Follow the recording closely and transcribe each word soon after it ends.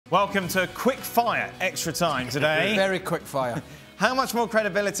Welcome to quick fire extra time today. Very quick fire. How much more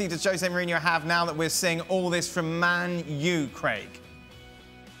credibility does Jose Mourinho have now that we're seeing all this from Man U, Craig?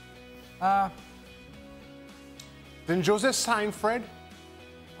 Didn't Jose sign Fred?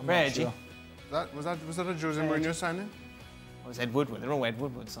 Reggie. Sure. Was that a Jose Mourinho signing? Or was Ed Woodward? They're all Ed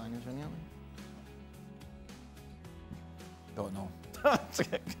Woodward signings, really, aren't Don't know.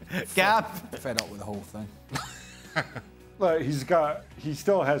 they? Gab? Fed up with the whole thing. Look, he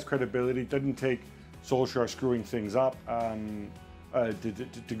still has credibility. Doesn't take Solskjaer screwing things up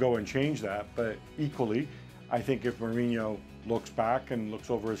to go and change that. But equally, I think if Mourinho looks back and looks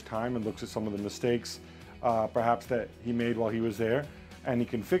over his time and looks at some of the mistakes perhaps that he made while he was there, and he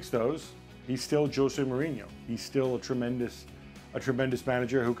can fix those, he's still Jose Mourinho. He's still a tremendous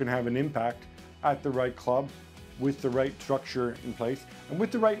manager who can have an impact at the right club, with the right structure in place, and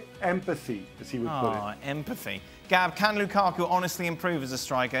with the right empathy, as he would put it. Empathy. Gab, can Lukaku honestly improve as a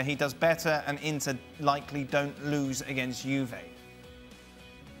striker? He does better and Inter likely don't lose against Juve.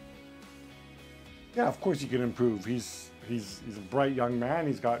 Yeah, of course he can improve. He's a bright young man.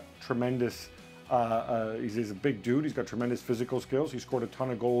 He's got tremendous, he's a big dude. He's got tremendous physical skills. He scored a ton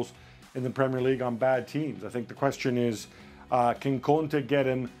of goals in the Premier League on bad teams. I think the question is, can Conte get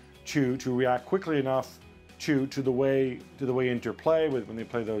him to react quickly enough to the way Inter play when they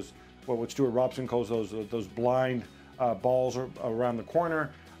play those, what Stuart Robson calls those blind balls around the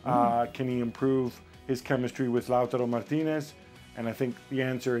corner. Can he improve his chemistry with Lautaro Martinez? And I think the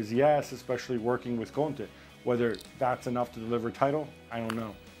answer is yes, especially working with Conte. Whether that's enough to deliver a title, I don't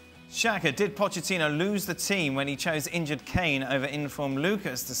know. Shaka, did Pochettino lose the team when he chose injured Kane over informed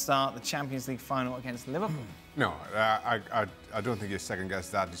Lucas to start the Champions League final against Liverpool? No, I don't think you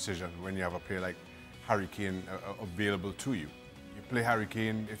second-guess that decision when you have a player like Harry Kane available to you. You play Harry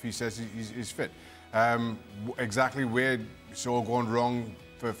Kane if he says he's fit. Exactly where it's all gone wrong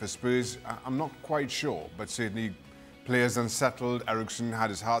for Spurs, I'm not quite sure, but certainly players unsettled. Eriksen had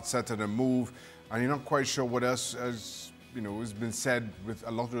his heart set on a move, and you're not quite sure what else has been said with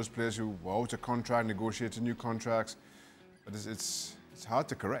a lot of those players who were out of contract, negotiated new contracts. But it's hard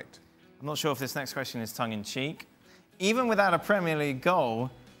to correct. I'm not sure if this next question is tongue-in-cheek. Even without a Premier League goal,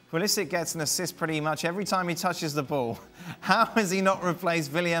 Pulisic gets an assist pretty much every time he touches the ball. How has he not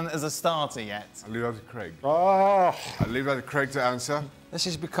replaced Willian as a starter yet? I'll leave that to Craig. Oh. I'll leave that to Craig to answer. This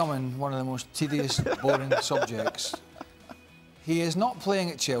is becoming one of the most tedious, boring subjects. He is not playing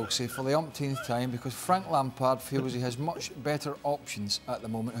at Chelsea for the umpteenth time because Frank Lampard feels he has much better options at the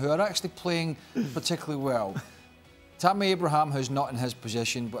moment who are actually playing particularly well. Tammy Abraham, who's not in his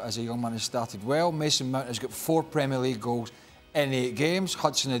position, but as a young man has started well. Mason Mount has got 4 Premier League goals in 8 games.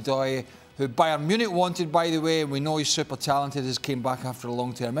 Hudson-Odoi, who Bayern Munich wanted, by the way, and we know he's super talented, has came back after a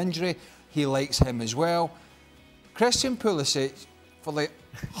long-term injury. He likes him as well. Christian Pulisic, for the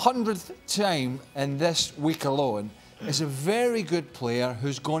 100th time in this week alone, is a very good player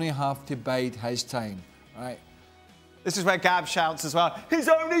who's going to have to bide his time, right? This is where Gab shouts as well, he's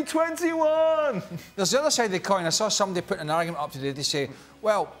only 21! There's the other side of the coin. I saw somebody put an argument up today to say,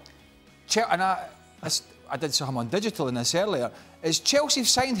 well, and I did saw him on digital in this earlier, is Chelsea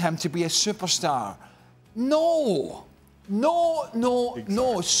signed him to be a superstar. No. No, no, exactly.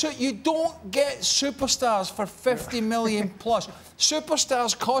 No. So you don't get superstars for 50 million plus.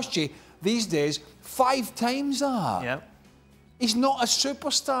 Superstars cost you, these days, 5 times that. Yep. He's not a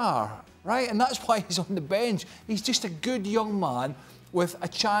superstar, right? And that's why he's on the bench. He's just a good young man with a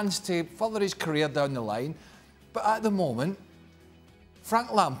chance to further his career down the line. But at the moment,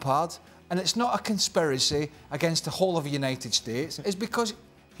 Frank Lampard, and it's not a conspiracy against the whole of the United States, it's because,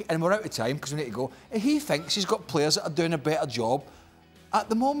 and we're out of time because we need to go, he thinks he's got players that are doing a better job at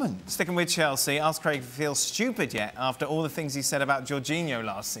the moment. Sticking with Chelsea, ask Craig if he feels stupid yet after all the things he said about Jorginho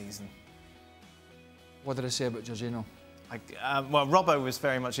last season. What did I say about Jorginho? Well, Robbo was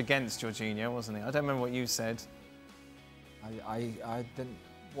very much against Jorginho, wasn't he? I don't remember what you said. I didn't.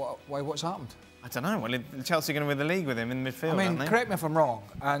 Why? What's happened? I don't know. Well, Chelsea are going to win the league with him in midfield, I mean, correct me if I'm wrong,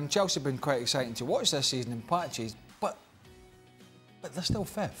 and Chelsea have been quite exciting to watch this season in patches, but they're still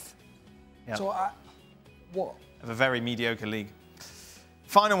 5th. Yep. So, what? Of a very mediocre league.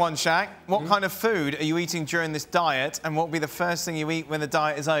 Final one, Shaq. What kind of food are you eating during this diet, and what will be the first thing you eat when the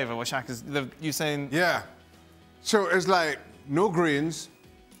diet is over? Well, Shaq, you saying? Yeah. So it's like no greens,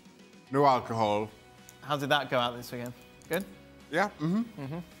 no alcohol. How did that go out this weekend? Good? Yeah.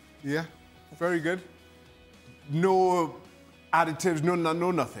 Yeah. Very good. No additives, no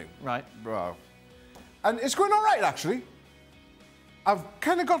nothing. Right. Wow. And it's going all right, actually. I've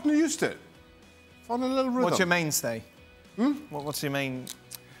kind of gotten used to it. Found a little rhythm. What's your mainstay? What's your main...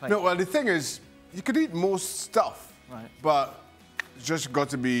 No, well, the thing is, you could eat most stuff. Right. But just got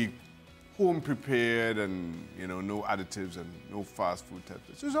to be home prepared and, you know, no additives and no fast food type.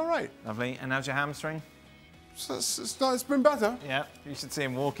 It's all right. Lovely. And how's your hamstring? It's been better. Yeah, you should see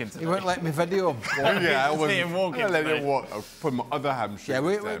him walking today. He won't let me video him. Yeah, I see him walking I let today. him walk. I'll put my other hamstring.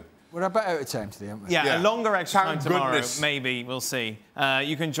 Yeah, we're a bit out of time today, aren't we? Yeah, Yeah. a longer extra time Thank tomorrow, goodness. maybe. We'll see.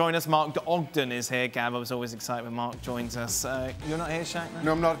 You can join us. Mark Ogden is here. Gab, I was always excited when Mark joins us. You're not here, Shaka?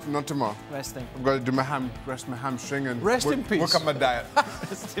 No, I'm not tomorrow. Resting. I've got to do rest my hamstring and Rest in peace. work on my diet.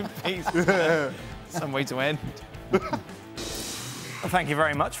 Rest in peace. Some way to end. Well, thank you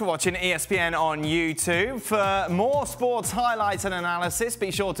very much for watching ESPN on YouTube. For more sports highlights and analysis,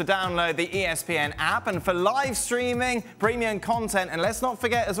 be sure to download the ESPN app. And for live streaming, premium content, and let's not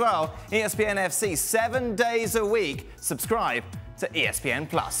forget as well, ESPNFC 7 days a week. Subscribe to ESPN+.